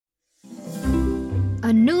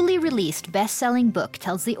A newly released best-selling book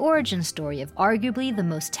tells the origin story of arguably the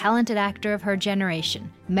most talented actor of her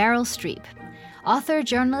generation, Meryl Streep. Author,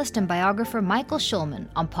 journalist, and biographer Michael Schulman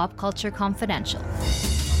on Pop Culture Confidential.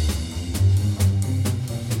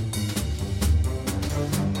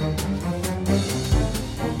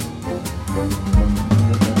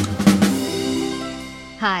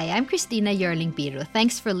 Hi, I'm Christina Yerling-Biro.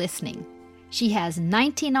 Thanks for listening. She has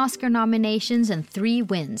 19 Oscar nominations and 3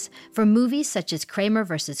 wins for movies such as Kramer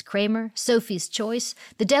vs. Kramer, Sophie's Choice,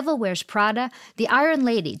 The Devil Wears Prada, The Iron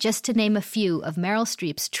Lady, just to name a few of Meryl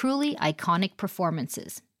Streep's truly iconic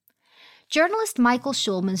performances. Journalist Michael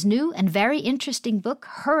Schulman's new and very interesting book,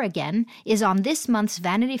 Her Again, is on this month's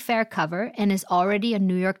Vanity Fair cover and is already a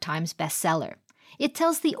New York Times bestseller. It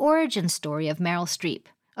tells the origin story of Meryl Streep,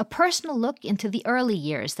 a personal look into the early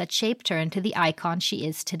years that shaped her into the icon she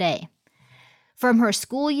is today. From her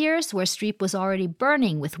school years, where Streep was already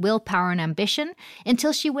burning with willpower and ambition,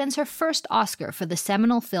 until she wins her first Oscar for the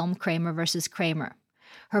seminal film Kramer vs. Kramer.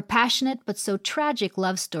 Her passionate but so tragic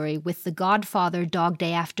love story with the Godfather Dog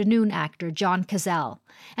Day Afternoon actor John Cazale,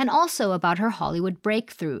 and also about her Hollywood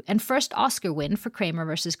breakthrough and first Oscar win for Kramer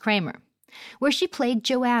vs. Kramer, where she played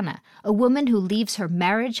Joanna, a woman who leaves her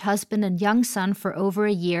marriage, husband, and young son for over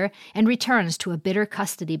a year and returns to a bitter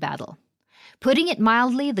custody battle. Putting it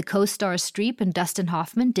mildly, the co-stars Streep and Dustin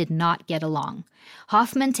Hoffman did not get along.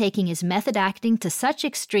 Hoffman taking his method acting to such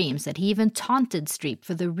extremes that he even taunted Streep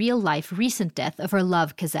for the real-life recent death of her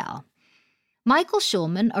love, Cazale. Michael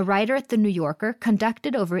Schulman, a writer at The New Yorker,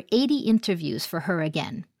 conducted over 80 interviews for Her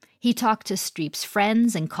Again. He talked to Streep's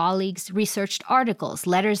friends and colleagues, researched articles,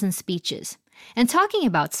 letters, and speeches. And talking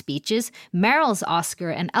about speeches, Meryl's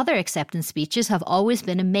Oscar and other acceptance speeches have always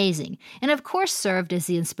been amazing, and of course served as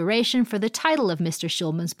the inspiration for the title of Mr.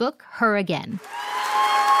 Schulman's book, Her Again.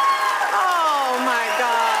 Oh, my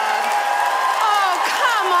God. Oh,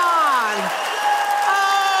 come on.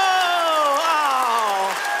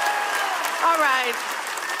 Oh. All right.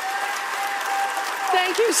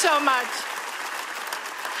 Thank you so much.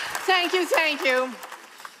 Thank you.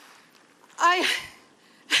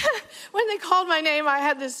 When they called my name, I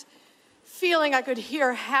had this feeling I could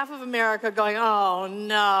hear half of America going, oh,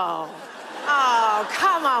 no. Oh,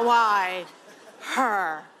 come on, why?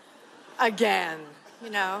 Her. Again, you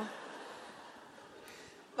know?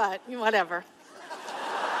 But whatever.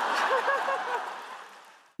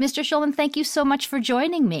 Mr. Schulman, thank you so much for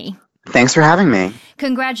joining me. Thanks for having me.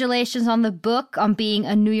 Congratulations on the book, on being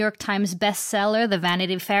a New York Times bestseller, the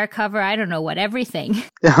Vanity Fair cover, I don't know what, everything.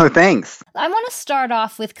 Oh, thanks. I want to start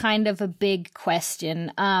off with kind of a big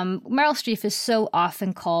question. Meryl Streep is so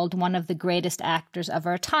often called one of the greatest actors of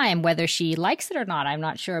our time, whether she likes it or not, I'm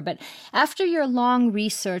not sure. But after your long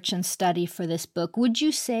research and study for this book, would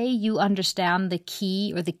you say you understand the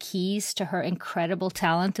key or the keys to her incredible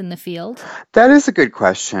talent in the field? That is a good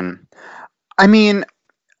question. I mean,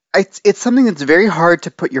 it's something that's very hard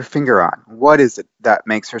to put your finger on. What is it that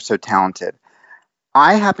makes her so talented?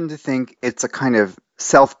 I happen to think it's a kind of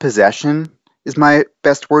self-possession is my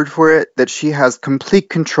best word for it, that she has complete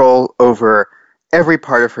control over every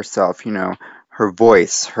part of herself, you know, her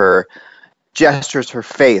voice, her gestures, her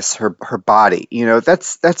face, her body. You know,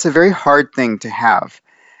 that's a very hard thing to have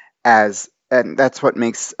and that's what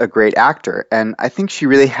makes a great actor. And I think she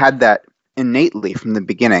really had that innately from the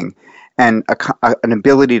beginning. And an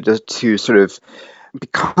ability to sort of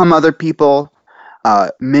become other people,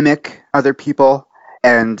 mimic other people,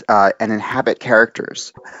 and inhabit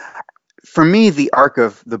characters. For me, the arc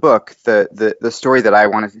of the book, the story that I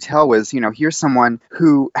wanted to tell was, you know, here's someone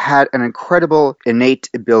who had an incredible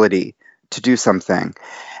innate ability to do something,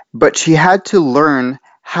 but she had to learn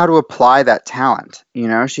how to apply that talent. You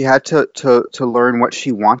know, she had to learn what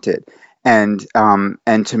she wanted and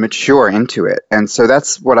to mature into it. And so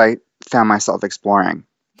that's what I found myself exploring.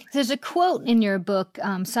 There's a quote in your book.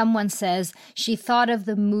 Someone says, she thought of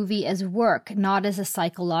the movie as work, not as a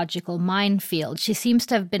psychological minefield. She seems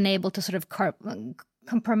to have been able to sort of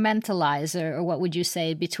compartmentalize, or what would you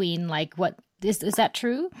say, between like what is that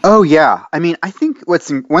true? Oh, yeah. I mean, I think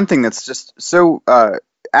one thing that's just so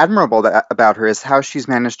admirable about her is how she's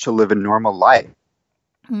managed to live a normal life.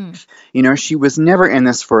 You know, she was never in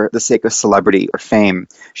this for the sake of celebrity or fame.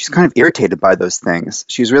 She's kind of irritated by those things.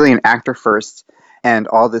 She's really an actor first, and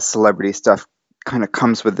all this celebrity stuff kind of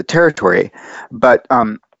comes with the territory. But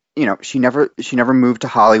you know, she never moved to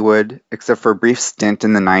Hollywood except for a brief stint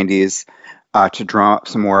in the 90s to draw up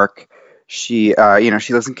some work. She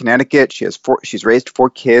lives in Connecticut. She's raised 4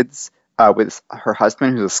 kids with her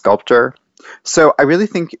husband, who's a sculptor. So I really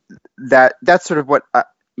think that that's sort of what I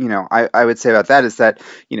would say about that is that,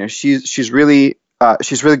 you know, she's really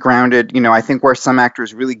she's really grounded. You know, I think where some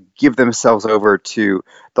actors really give themselves over to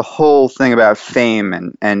the whole thing about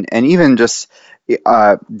fame and even just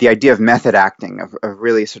the idea of method acting, of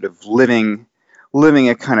really sort of living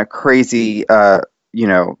a kind of crazy, you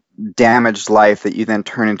know, damaged life that you then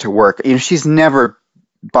turn into work. You know, she's never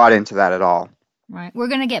bought into that at all. Right. We're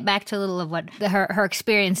going to get back to a little of what her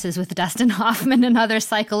experiences with Dustin Hoffman and other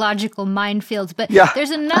psychological minefields. But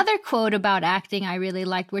there's another quote about acting I really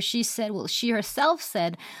liked where she said, well, she herself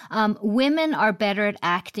said, women are better at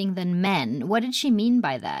acting than men. What did she mean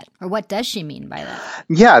by that? Or what does she mean by that?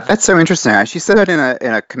 Yeah, that's so interesting. She said that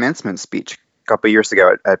in a commencement speech a couple of years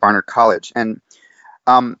ago at Barnard College. And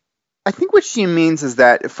I think what she means is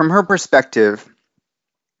that from her perspective,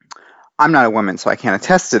 I'm not a woman, so I can't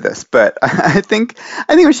attest to this, but I think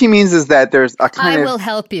what she means is that there's a kind of... I will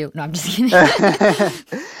help you. No, I'm just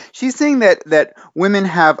kidding. She's saying that women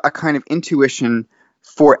have a kind of intuition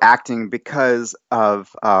for acting because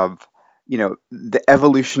of you know, the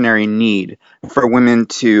evolutionary need for women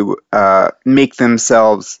to make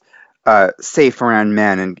themselves safe around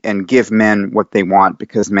men and give men what they want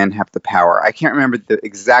because men have the power. I can't remember the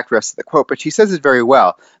exact rest of the quote, but she says it very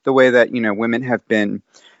well, the way that, you know, women have been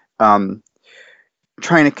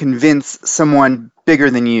trying to convince someone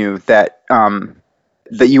bigger than you that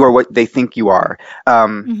that you are what they think you are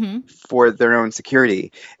for their own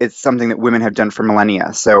security. It's something that women have done for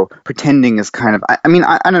millennia. So pretending is kind of, I mean,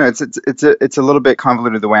 I don't know. It's a little bit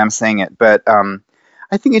convoluted the way I'm saying it, but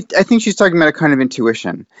I think she's talking about a kind of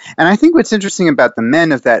intuition. And I think what's interesting about the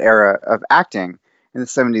men of that era of acting in the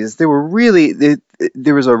 70s,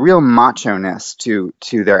 there was a real macho-ness to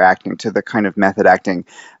their acting, to the kind of method acting.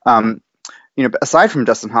 You know, aside from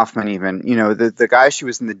Dustin Hoffman, even, you know, the guy she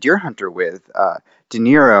was in The Deer Hunter with, De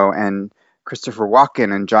Niro and Christopher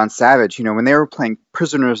Walken and John Savage, you know, when they were playing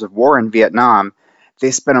prisoners of war in Vietnam,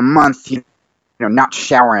 they spent a month, you know, not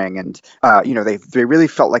showering, and you know, they really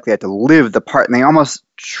felt like they had to live the part, and they almost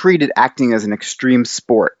treated acting as an extreme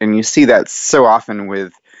sport. And you see that so often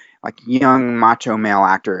with like young macho male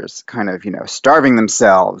actors kind of, you know, starving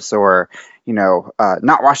themselves or, you know,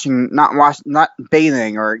 not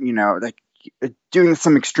bathing or, you know, like doing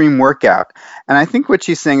some extreme workout. And I think what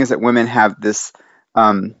she's saying is that women have this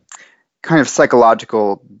kind of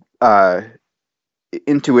psychological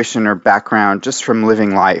intuition or background just from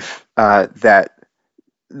living life that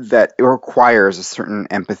it requires a certain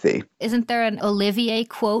empathy. Isn't there an Olivier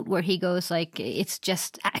quote where he goes like, "It's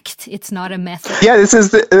just act, it's not a method"? Yeah, this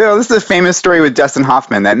is a famous story with Dustin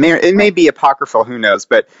Hoffman. That may be apocryphal, who knows?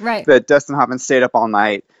 But that Dustin Hoffman stayed up all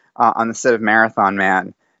night on the set of Marathon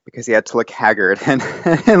Man because he had to look haggard,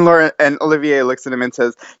 and Olivier looks at him and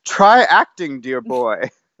says, "Try acting, dear boy."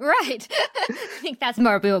 Right. I think that's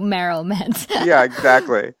more what Meryl meant. Yeah,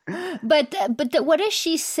 exactly. But what does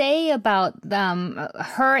she say about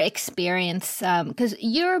her experience? Because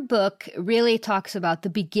your book really talks about the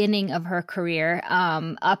beginning of her career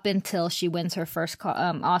up until she wins her first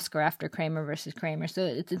Oscar after Kramer versus Kramer. So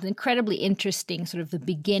it's incredibly interesting, sort of the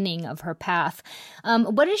beginning of her path.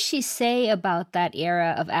 What does she say about that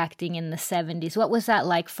era of acting in the 70s? What was that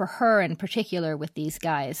like for her in particular with these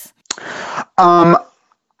guys?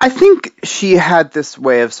 I think she had this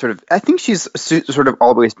way of I think she's sort of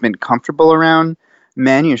always been comfortable around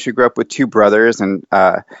men. You know, she grew up with two brothers and,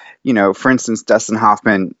 you know, for instance, Dustin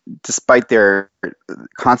Hoffman, despite their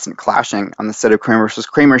constant clashing on the set of Kramer versus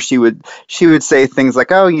Kramer, she would say things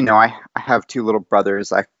like, "Oh, you know, I have two little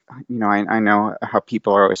brothers. I know how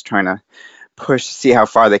people are always trying to see how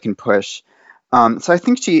far they can push." So I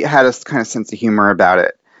think she had a kind of sense of humor about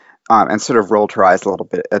it, and sort of rolled her eyes a little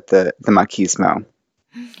bit at the machismo.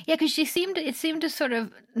 Yeah, because it seemed to sort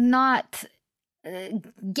of not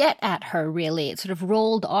get at her, really. It sort of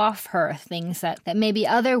rolled off her things that maybe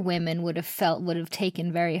other women would have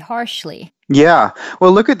taken very harshly. Yeah.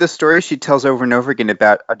 Well, look at the story she tells over and over again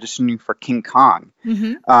about auditioning for King Kong.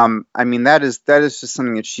 Mm-hmm. I mean, that is just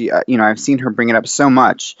something that she, you know, I've seen her bring it up so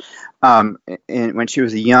much. When she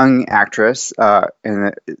was a young actress in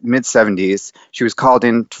the mid-'70s, she was called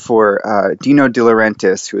in for Dino De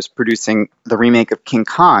Laurentiis, who was producing the remake of King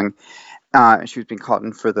Kong. She was being called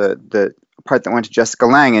in for the part that went to Jessica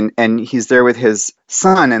Lange, and he's there with his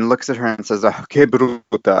son and looks at her and says, "Che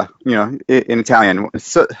brutta," you know, in Italian.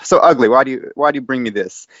 So ugly. Why do you bring me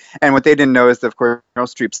this? And what they didn't know is that, of course, Meryl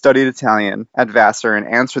Streep studied Italian at Vassar and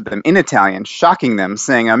answered them in Italian, shocking them,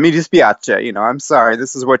 saying, "Mi dispiace," you know, "I'm sorry,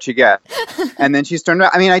 this is what you get." And then she's turned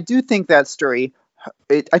around. I mean, I do think that story,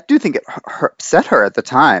 it upset her at the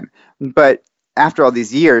time, but after all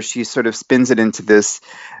these years, she sort of spins it into this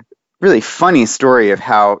really funny story of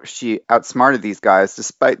how she outsmarted these guys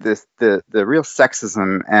despite the real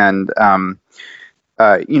sexism and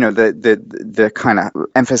the kind of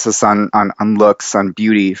emphasis on looks, on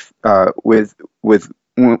beauty, with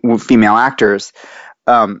female actors,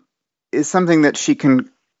 is something that she can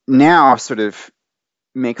now sort of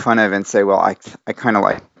make fun of and say, well, I kind of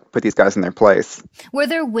like put these guys in their place. Were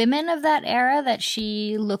there women of that era that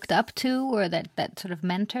she looked up to, or that sort of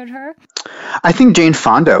mentored her? I think Jane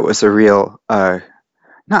Fonda was a real, I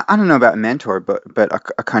don't know about mentor, but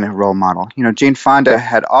a kind of role model. Jane Fonda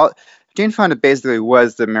basically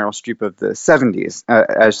was the Meryl Streep of the 70s,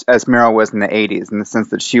 as Meryl was in the 80s, in the sense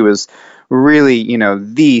that she was really,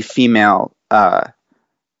 the female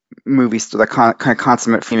movie star, the kind of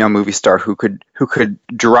consummate female movie star who could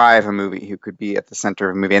drive a movie, who could be at the center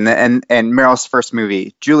of a movie. And Meryl's first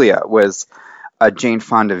movie, Julia, was a Jane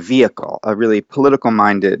Fonda vehicle, a really political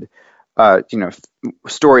minded,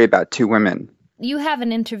 story about two women. You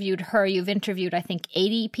haven't interviewed her. You've interviewed, I think,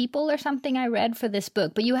 80 people or something I read for this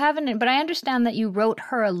book, but you haven't. But I understand that you wrote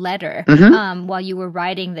her a letter while you were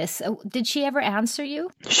writing this. Did she ever answer you?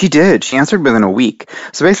 She did. She answered within a week.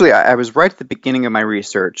 So basically, I was right at the beginning of my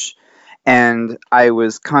research, and I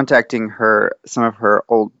was contacting some of her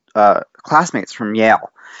old classmates from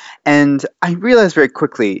Yale. And I realized very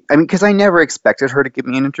quickly, because I never expected her to give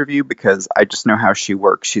me an interview, because I just know how she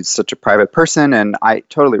works. She's such a private person, and I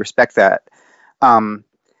totally respect that.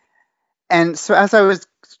 And so as I was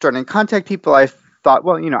starting to contact people, I thought,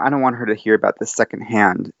 well, I don't want her to hear about this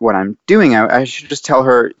secondhand, what I'm doing. I should just tell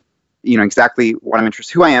her, exactly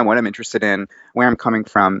who I am, what I'm interested in, where I'm coming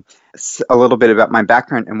from, a little bit about my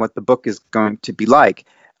background and what the book is going to be like,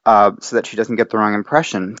 so that she doesn't get the wrong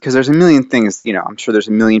impression. Because there's a million things, I'm sure there's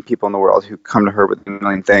a million people in the world who come to her with a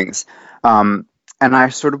million things. And I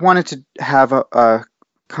sort of wanted to have a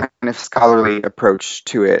kind of scholarly approach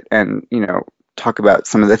to it, and, talk about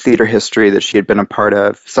some of the theater history that she had been a part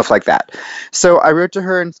of, stuff like that. So I wrote to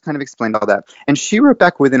her and kind of explained all that. And she wrote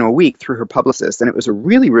back within a week through her publicist, and it was a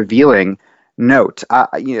really revealing note.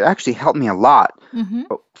 It actually helped me a lot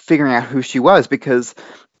figuring out who she was, because,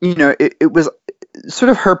 it was sort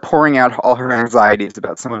of her pouring out all her anxieties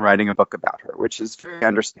about someone writing a book about her, which is very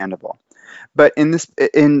understandable. But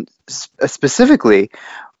specifically,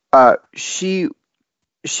 she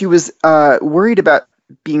was worried about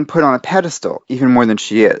being put on a pedestal even more than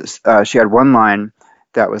she is. She had one line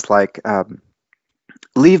that was like,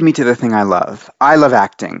 leave me to the thing I love. I love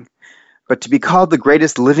acting. But to be called the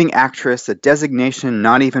greatest living actress, a designation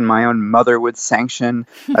not even my own mother would sanction,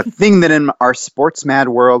 a thing that in our sports-mad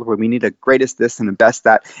world where we need a greatest this and a best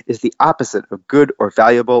that, is the opposite of good or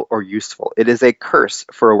valuable or useful. It is a curse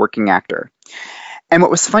for a working actor. And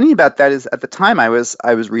what was funny about that is, at the time I was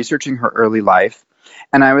researching her early life,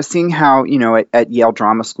 and I was seeing how, at Yale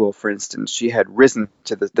Drama School, for instance, she had risen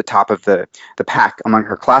to the top of the pack among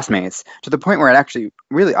her classmates, to the point where it actually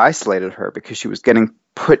really isolated her, because she was getting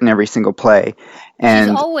put in every single play. And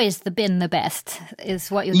she's always been the best,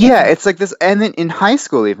 is what you're getting. Yeah, getting. it's like this. And then in high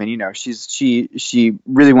school even, she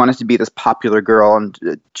really wanted to be this popular girl and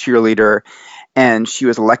cheerleader, and she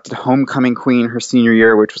was elected homecoming queen her senior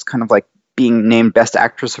year, which was kind of like being named best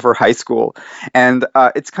actress of her high school. And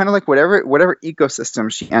it's kind of like whatever ecosystem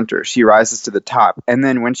she enters, she rises to the top. And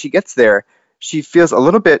then when she gets there, she feels a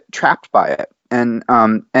little bit trapped by it. And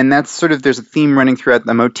that's sort of, there's a theme running throughout,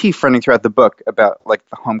 the motif running throughout the book about like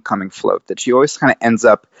the homecoming float, that she always kind of ends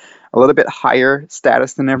up a little bit higher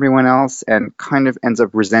status than everyone else, and kind of ends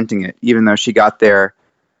up resenting it, even though she got there,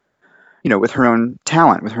 with her own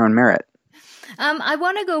talent, with her own merit. I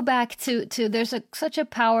want to go back to there's such a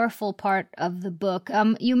powerful part of the book.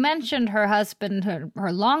 You mentioned her husband, her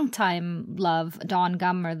longtime love, Don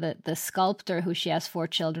Gummer, the sculptor who she has 4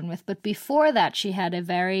 children with. But before that, she had a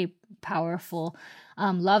very powerful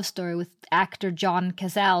love story with actor John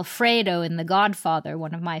Cazale, Fredo in The Godfather,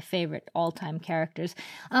 one of my favorite all-time characters.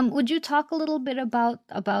 Would you talk a little bit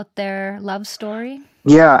about their love story?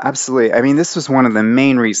 Yeah, absolutely. I mean, this was one of the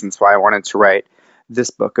main reasons why I wanted to write this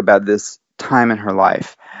book about this time in her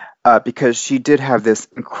life, because she did have this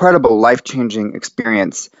incredible life-changing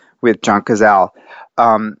experience with John Cazale.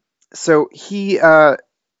 So he's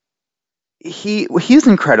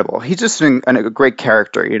incredible. He's just a great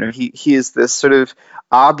character. He is this sort of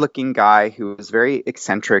odd-looking guy who was very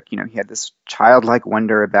eccentric. He had this childlike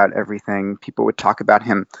wonder about everything. People would talk about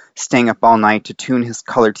him staying up all night to tune his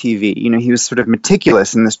color TV. He was sort of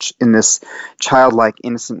meticulous in this childlike,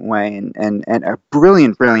 innocent way, and a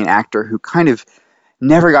brilliant actor who kind of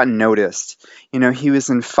never got noticed. He was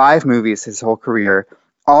in 5 movies his whole career.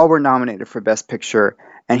 All were nominated for Best Picture,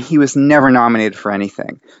 and he was never nominated for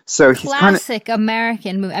anything. So he's classic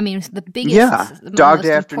American movie. I mean, the biggest. Yeah, Dog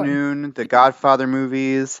Day Afternoon, the Godfather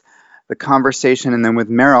movies, The Conversation, and then with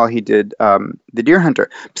Meryl, he did The Deer Hunter.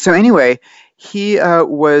 So anyway, he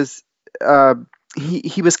was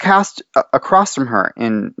he was cast across from her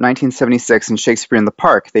in 1976 in Shakespeare in the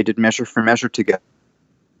Park. They did Measure for Measure together,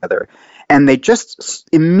 and they just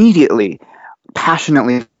immediately,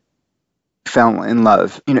 passionately fell in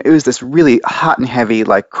love. It was this really hot and heavy,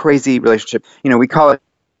 like crazy relationship. We call it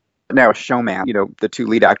now a showman, the two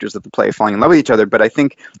lead actors of the play falling in love with each other. But I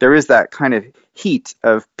think there is that kind of heat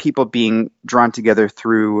of people being drawn together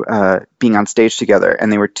through being on stage together. And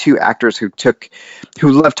they were two actors who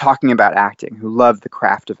loved talking about acting, who loved the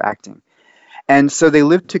craft of acting. And so they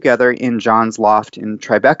lived together in John's loft in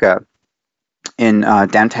Tribeca in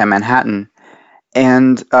downtown Manhattan.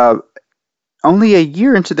 And only a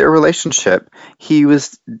year into their relationship, he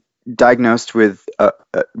was diagnosed with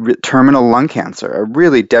terminal lung cancer, a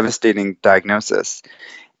really devastating diagnosis.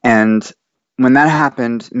 And when that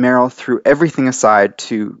happened, Meryl threw everything aside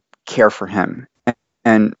to care for him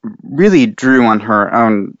and really drew on her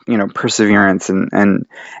own, perseverance and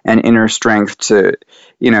inner strength to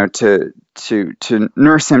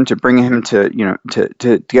nurse him, to bring him to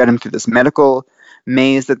get him through this medical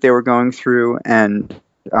maze that they were going through, and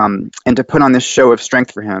to put on this show of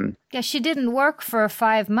strength for him. Yeah, she didn't work for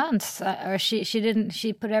 5 months, or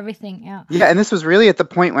she put everything out. Yeah, and this was really at the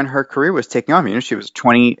point when her career was taking off. She was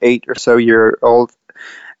 28 or so year old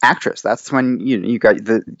actress. That's when you got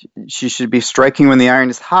she should be striking when the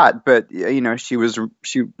iron is hot, but she was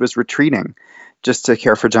retreating just to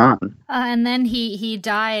care for John. And then he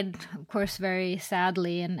died, of course, very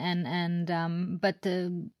sadly, but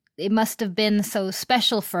it must have been so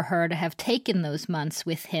special for her to have taken those months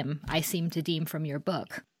with him, I seem to deem from your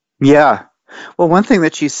book. Yeah. Well, one thing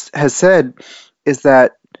that she has said is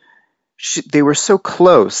that they were so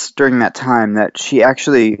close during that time that she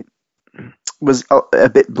actually was a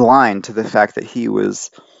bit blind to the fact that he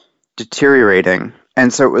was deteriorating.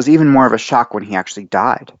 And so it was even more of a shock when he actually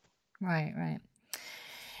died. Right.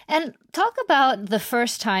 And talk about the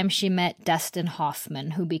first time she met Dustin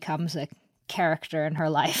Hoffman, who becomes a character in her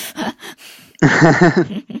life.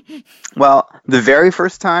 Well, the very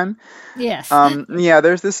first time? Yes.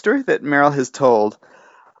 There's this story that Meryl has told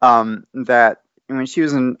that when she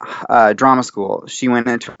was in drama school, she went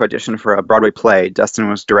in to audition for a Broadway play Dustin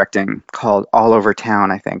was directing called All Over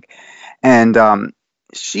Town, I think. And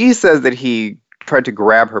she says that he tried to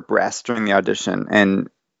grab her breast during the audition and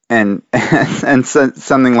said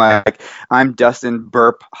something like, "I'm Dustin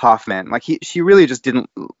Burp Hoffman." Like she really just didn't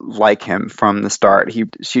like him from the start.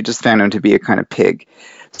 She just found him to be a kind of pig.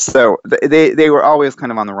 So they were always kind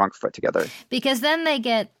of on the wrong foot together. Because then they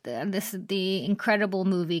get the incredible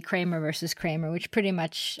movie Kramer versus Kramer, which pretty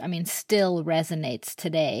much, still resonates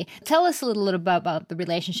today. Tell us a little about the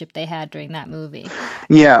relationship they had during that movie.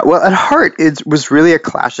 Yeah, well, at heart, it was really a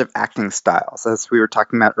clash of acting styles, as we were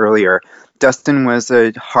talking about earlier. Dustin was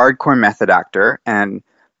a hardcore method actor, and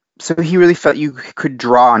so he really felt you could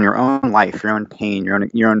draw on your own life, your own pain, your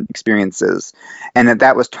own experiences, and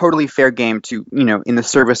that was totally fair game to, in the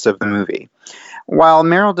service of the movie. While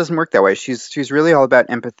Meryl doesn't work that way. She's really all about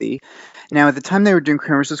empathy. Now, at the time they were doing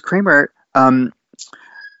Kramer vs. Kramer,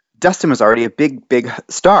 Dustin was already a big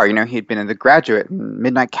star. He had been in The Graduate and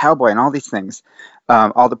Midnight Cowboy and all these things,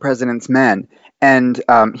 All the President's Men. And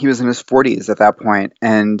he was in his 40s at that point,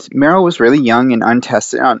 and Meryl was really young and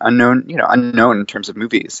untested, unknown in terms of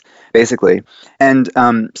movies, basically. And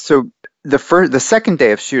so the second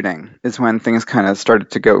day of shooting is when things kind of started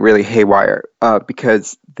to go really haywire,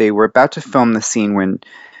 because they were about to film the scene when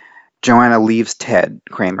Joanna leaves Ted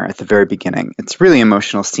Kramer at the very beginning. It's a really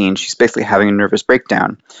emotional scene. She's basically having a nervous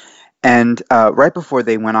breakdown. And right before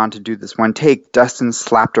they went on to do this one take, Dustin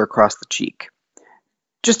slapped her across the cheek,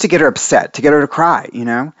 just to get her upset, to get her to cry,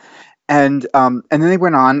 and then they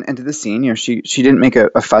went on into the scene. She didn't make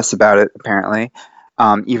a fuss about it, apparently,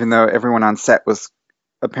 even though everyone on set was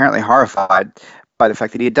apparently horrified by the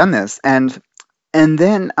fact that he had done this. And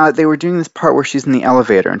then they were doing this part where she's in the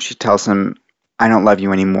elevator and she tells him, "I don't love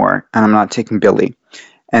you anymore, and I'm not taking Billy."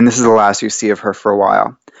 And this is the last you see of her for a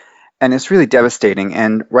while. And it's really devastating.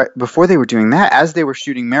 And right before they were doing that, as they were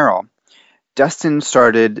shooting Meryl, Dustin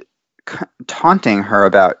started taunting her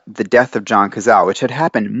about the death of John Cazale, which had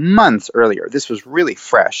happened months earlier. This was really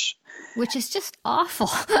fresh. Which is just awful.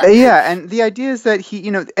 Yeah, and the idea is that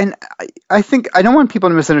he, and I think, I don't want people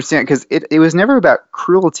to misunderstand, because it was never about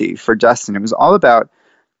cruelty for Dustin. It was all about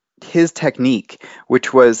his technique,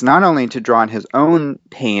 which was not only to draw on his own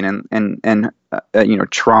pain and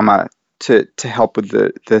trauma to help with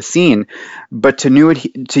the scene, but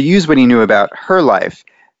to use what he knew about her life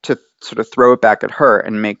to sort of throw it back at her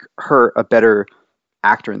and make her a better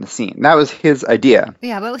actor in the scene. That was his idea.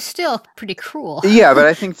 Yeah, but it was still pretty cruel. Yeah, but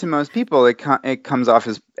I think to most people it comes off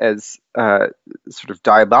as sort of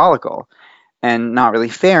diabolical and not really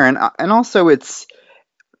fair. And also it's,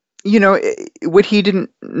 what he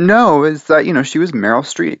didn't know is that, she was Meryl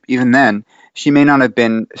Streep. Even then, she may not have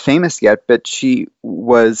been famous yet, but she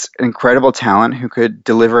was an incredible talent who could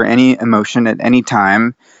deliver any emotion at any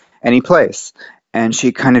time, any place. And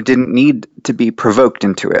she kind of didn't need to be provoked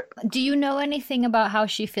into it. Do you know anything about how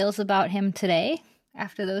she feels about him today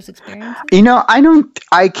after those experiences?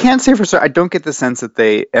 I can't say for sure. I don't get the sense that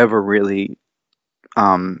they ever really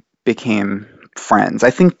became friends. I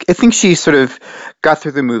think she sort of got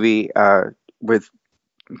through the movie with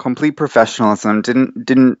complete professionalism.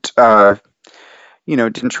 Didn't try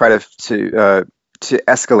to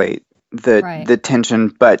escalate the tension.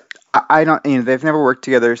 But I don't. They've never worked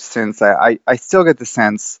together since. I still get the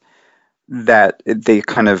sense that they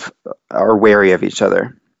kind of are wary of each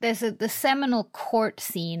other. There's the seminal court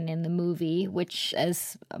scene in the movie, which,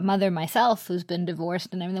 as a mother myself who's been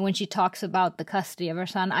divorced and everything, when she talks about the custody of her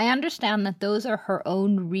son, I understand that those are her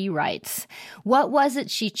own rewrites. What was it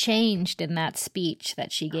she changed in that speech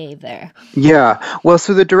that she gave there? Yeah, well,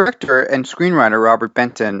 so the director and screenwriter, Robert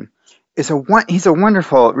Benton, he's a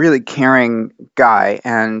wonderful, really caring guy,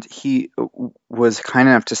 and he was kind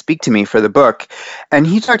enough to speak to me for the book. And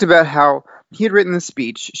he talked about how he had written the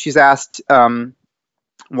speech. She's asked,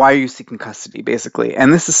 why are you seeking custody, basically?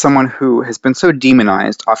 And this is someone who has been so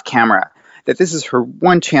demonized off camera that this is her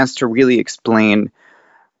one chance to really explain,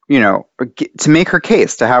 to make her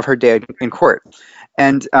case, to have her day in court.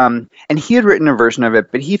 And he had written a version of it,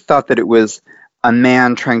 but he thought that it was a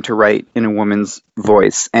man trying to write in a woman's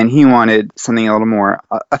voice, and he wanted something a little more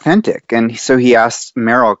authentic. And so he asked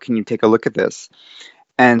Meryl, "Can you take a look at this?"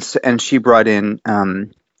 And she brought in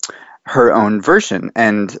her own version,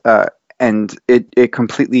 and it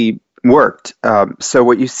completely worked. So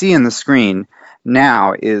what you see in the screen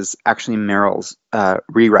now is actually Meryl's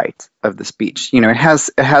rewrite of the speech. It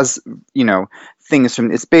has things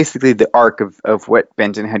from, it's basically the arc of what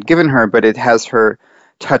Benton had given her, but it has her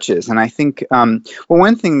touches. And I think,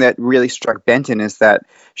 one thing that really struck Benton is that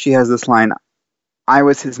she has this line, "I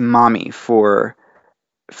was his mommy for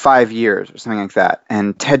 5 years," or something like that.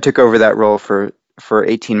 And Ted took over that role for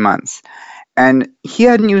 18 months. And he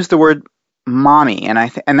hadn't used the word mommy, and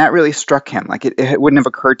and that really struck him. Like it wouldn't have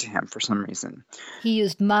occurred to him for some reason. He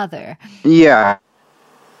used mother. Yeah.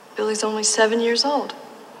 Billy's only 7 years old.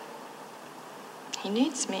 He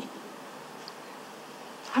needs me.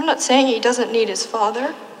 I'm not saying he doesn't need his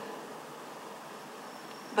father,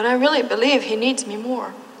 but I really believe he needs me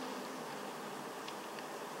more.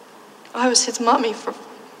 I was his mommy for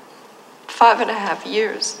 5.5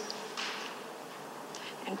 years.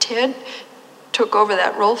 And Ted took over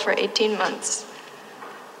that role for 18 months.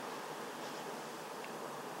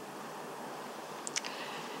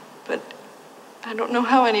 But I don't know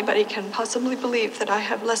how anybody can possibly believe that I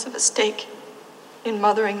have less of a stake in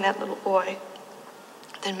mothering that little boy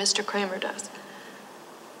than Mr. Kramer does.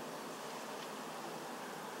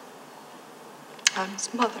 I'm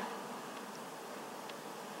his mother.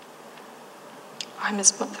 I'm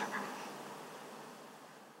his mother.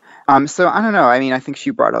 So I don't know. I mean, I think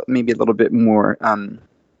she brought up maybe a little bit more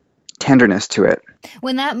tenderness to it.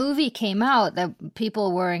 When that movie came out, the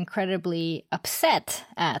people were incredibly upset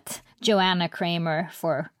at Joanna Kramer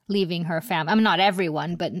for leaving her family. I mean, not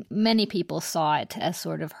everyone, but many people saw it as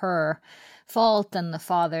sort of her fault and the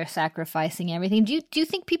father sacrificing everything. Do you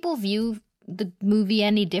think people view the movie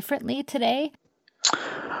any differently today?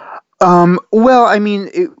 Well, I mean,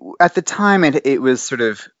 at the time, it was sort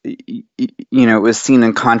of, it was seen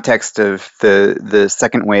in context of the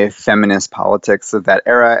second wave feminist politics of that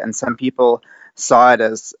era, and some people saw it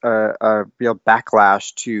as a real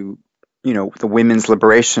backlash to, the women's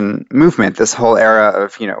liberation movement, this whole era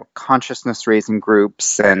of, consciousness-raising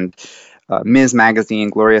groups and Ms. Magazine,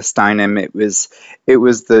 Gloria Steinem. It was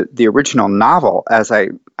the original novel. As I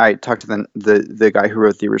talked to the guy who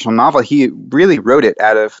wrote the original novel, he really wrote it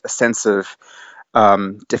out of a sense of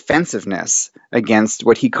defensiveness against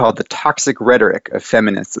what he called the toxic rhetoric of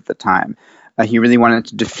feminists at the time. He really wanted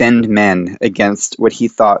to defend men against what he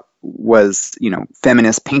thought was,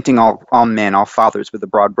 feminists painting all men, all fathers with a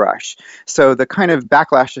broad brush. So the kind of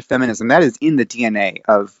backlash of feminism, that is in the DNA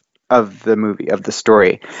of the movie, of the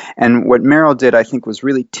story. And what Meryl did, I think, was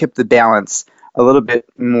really tip the balance a little bit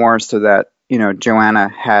more so that, Joanna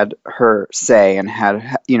had her say and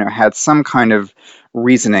had some kind of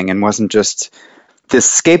reasoning and wasn't just this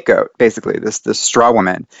scapegoat, basically, this straw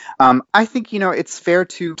woman. I think, it's fair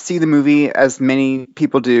to see the movie as many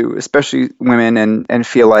people do, especially women, and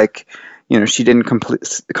feel like, she didn't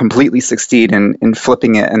completely succeed in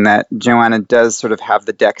flipping it, and that Joanna does sort of have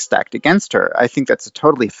the deck stacked against her. I think that's a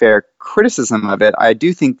totally fair criticism of it. I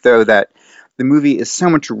do think, though, that the movie is so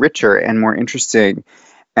much richer and more interesting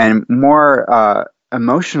and more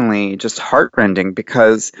emotionally just heartrending,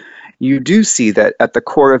 because you do see that at the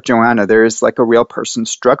core of Joanna, there is like a real person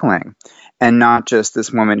struggling, and not just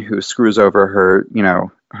this woman who screws over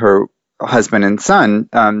her husband and son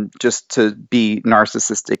just to be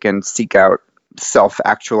narcissistic and seek out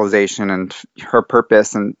self-actualization and her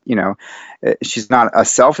purpose. And she's not a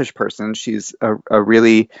selfish person. She's a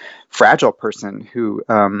really fragile person who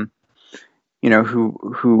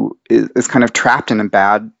is kind of trapped in a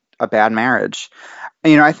bad marriage.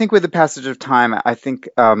 I think with the passage of time, I think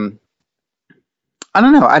I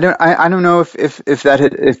don't know. I don't know if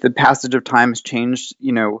the passage of time has changed,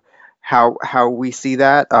 how we see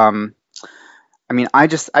that.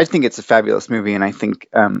 I think it's a fabulous movie, and I think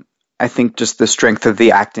just the strength of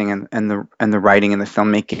the acting and the writing and the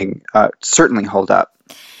filmmaking certainly hold up.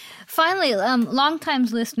 Finally, longtime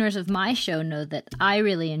listeners of my show know that I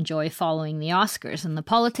really enjoy following the Oscars and the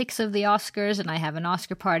politics of the Oscars, and I have an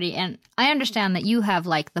Oscar party. And I understand that you have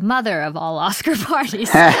like the mother of all Oscar parties,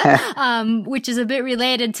 which is a bit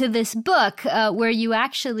related to this book, where you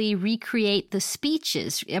actually recreate the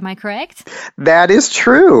speeches. Am I correct? That is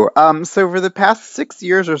true. So for the past 6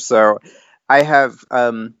 years or so,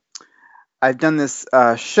 I've done this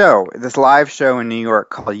this live show in New York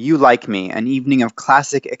called You Like Me, an evening of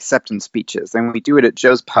classic acceptance speeches. And we do it at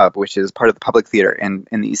Joe's Pub, which is part of the Public Theater in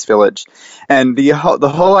the East Village. And the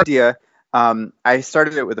whole idea, I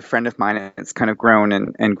started it with a friend of mine, and it's kind of grown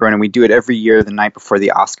and grown. And we do it every year the night before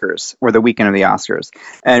the Oscars, or the weekend of the Oscars.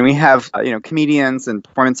 And we have comedians and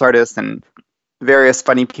performance artists and various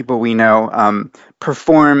funny people we know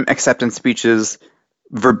perform acceptance speeches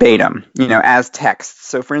verbatim, as text.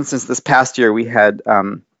 So, for instance, this past year we had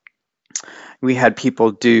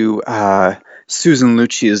people do Susan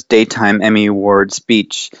Lucci's Daytime Emmy Award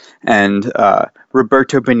speech, and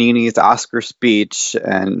Roberto Benigni's Oscar speech,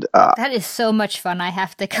 and that is so much fun. I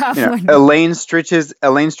have to come. Elaine Stritch's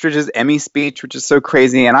Emmy speech, which is so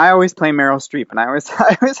crazy. And I always play Meryl Streep, and I always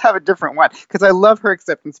have a different one because I love her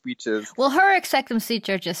acceptance speeches. Well, her acceptance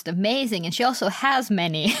speeches are just amazing, and she also has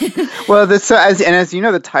many. Well, as you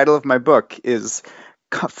know, the title of my book is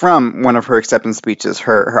from one of her acceptance speeches,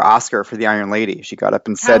 her Oscar for The Iron Lady. She got up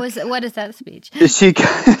and said, what is that speech?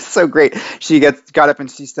 So great. She got up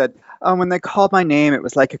and she said, when they called my name, it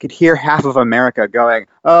was like I could hear half of America going,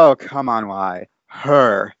 oh, come on, why?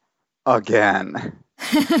 Her again.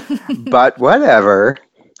 But whatever.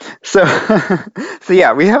 So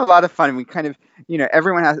yeah, we have a lot of fun. We kind of,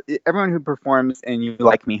 everyone who performs in You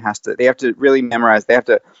Like Me they have to really memorize. They have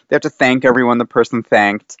to thank everyone the person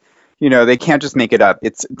thanked. They can't just make it up.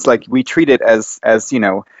 It's like we treat it as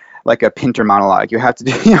like a Pinter monologue. You have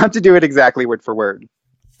to do it exactly word for word.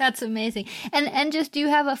 That's amazing. And just, do you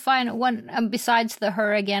have a final one besides the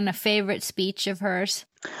her again, a favorite speech of hers?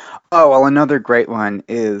 Oh, well, another great one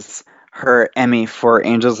is her Emmy for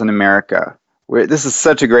Angels in America. This is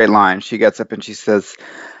such a great line. She gets up and she says,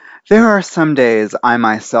 "There are some days I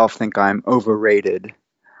myself think I'm overrated,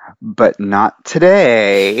 but not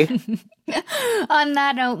today." On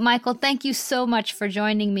that note, Michael, thank you so much for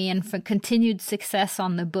joining me and for continued success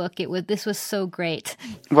on the book. This was so great.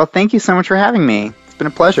 Well, thank you so much for having me. It's been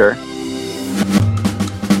a pleasure.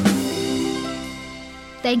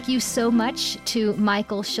 Thank you so much to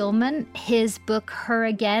Michael Schulman. His book, Her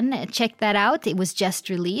Again, check that out. It was just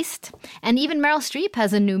released. And even Meryl Streep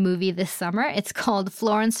has a new movie this summer. It's called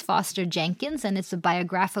Florence Foster Jenkins, and it's a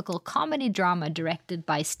biographical comedy drama directed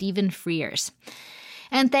by Stephen Frears.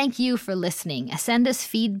 And thank you for listening. Send us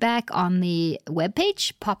feedback on the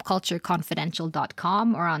webpage,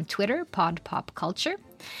 popcultureconfidential.com, or on Twitter, podpopculture.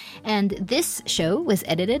 And this show was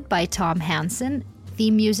edited by Tom Hansen,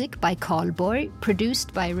 theme music by Carl Borg,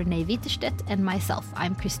 produced by Renee Witterstedt and myself.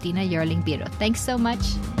 I'm Christina Jörling-Biro. Thanks so much.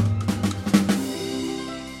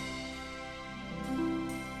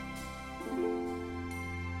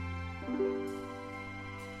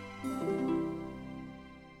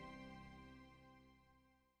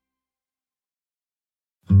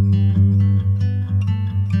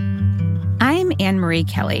 I'm Anne-Marie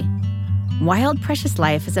Kelly. Wild Precious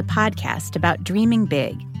Life is a podcast about dreaming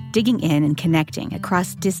big, digging in and connecting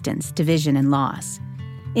across distance, division, and loss.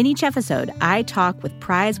 In each episode, I talk with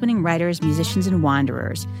prize-winning writers, musicians, and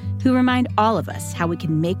wanderers who remind all of us how we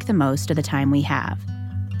can make the most of the time we have.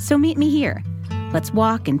 So meet me here. Let's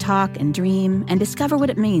walk and talk and dream and discover what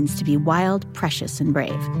it means to be wild, precious, and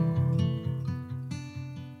brave.